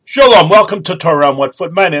Shalom, welcome to Torah on One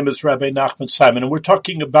Foot. My name is Rabbi Nachman Simon, and we're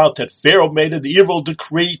talking about that Pharaoh made an evil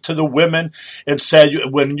decree to the women and said,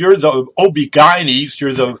 when you're the Obi-Gynes,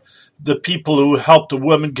 you're the people who help the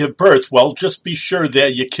women give birth, well, just be sure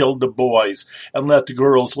that you kill the boys and let the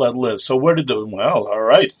girls live. So what did all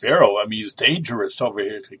right, Pharaoh, he's dangerous over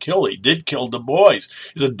here to kill. He did kill the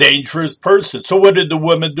boys. He's a dangerous person. So what did the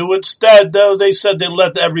women do instead? They said they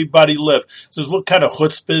let everybody live. Says, what kind of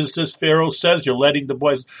chutzpah is this? Pharaoh says, you're letting the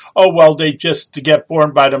boys, they just to get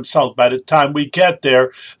born by themselves. By the time we get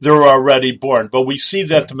there, they're already born. But we see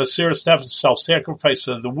that the Mesiras Nefesh, self-sacrifice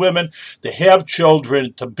of the women, to have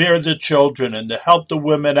children, to bear the children and to help the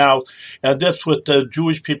women out. And that's what the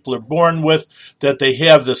Jewish people are born with, that they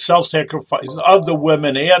have the self-sacrifice of the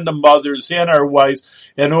women and the mothers and our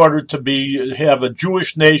wives in order to have a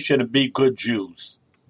Jewish nation and be good Jews.